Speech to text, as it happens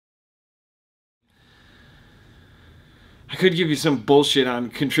I could give you some bullshit on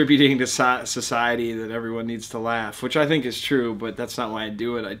contributing to society that everyone needs to laugh, which I think is true, but that's not why I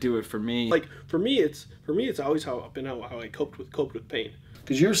do it. I do it for me. Like for me, it's always how I coped with pain.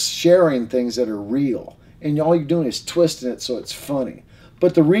 Because you're sharing things that are real, and all you're doing is twisting it so it's funny.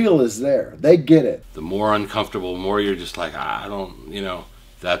 But the real is there. They get it. The more uncomfortable, more you're just like, I don't,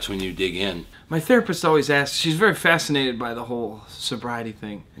 that's when you dig in. My therapist always asks, she's very fascinated by the whole sobriety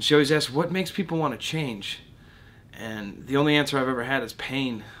thing, and she always asks, what makes people want to change? And the only answer I've ever had is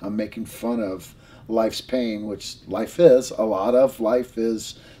pain. I'm making fun of life's pain, which life is. A lot of life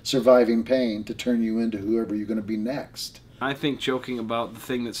is surviving pain to turn you into whoever you're going to be next. I think joking about the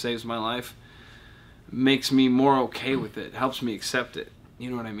thing that saves my life makes me more okay with it, helps me accept it. You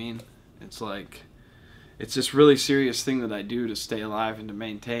know what I mean? It's like, it's this really serious thing that I do to stay alive and to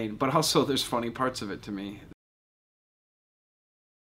maintain. But also there's funny parts of it to me